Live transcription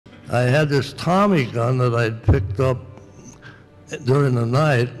I had this Tommy gun that I'd picked up during the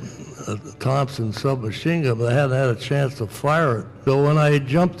night, a Thompson submachine gun, but I hadn't had a chance to fire it. So when I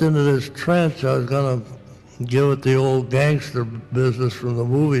jumped into this trench, I was going to give it the old gangster business from the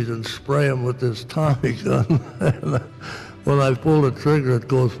movies and spray him with this Tommy gun. And when I pull the trigger, it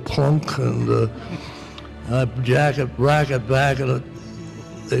goes plunk, and I rack it back, and it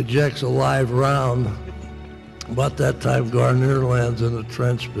ejects a live round. About that time, Garnier lands in the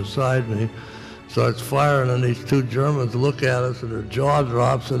trench beside me, starts firing, and these two Germans look at us, and their jaw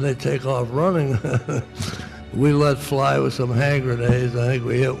drops, and they take off running. We let fly with some hand grenades. I think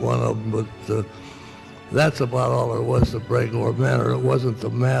we hit one of them, but that's about all there was to Brécourt Manor. It wasn't the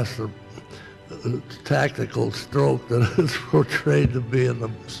master tactical stroke that it's portrayed to be in the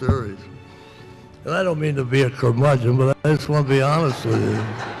series. And I don't mean to be a curmudgeon, but I just want to be honest with you.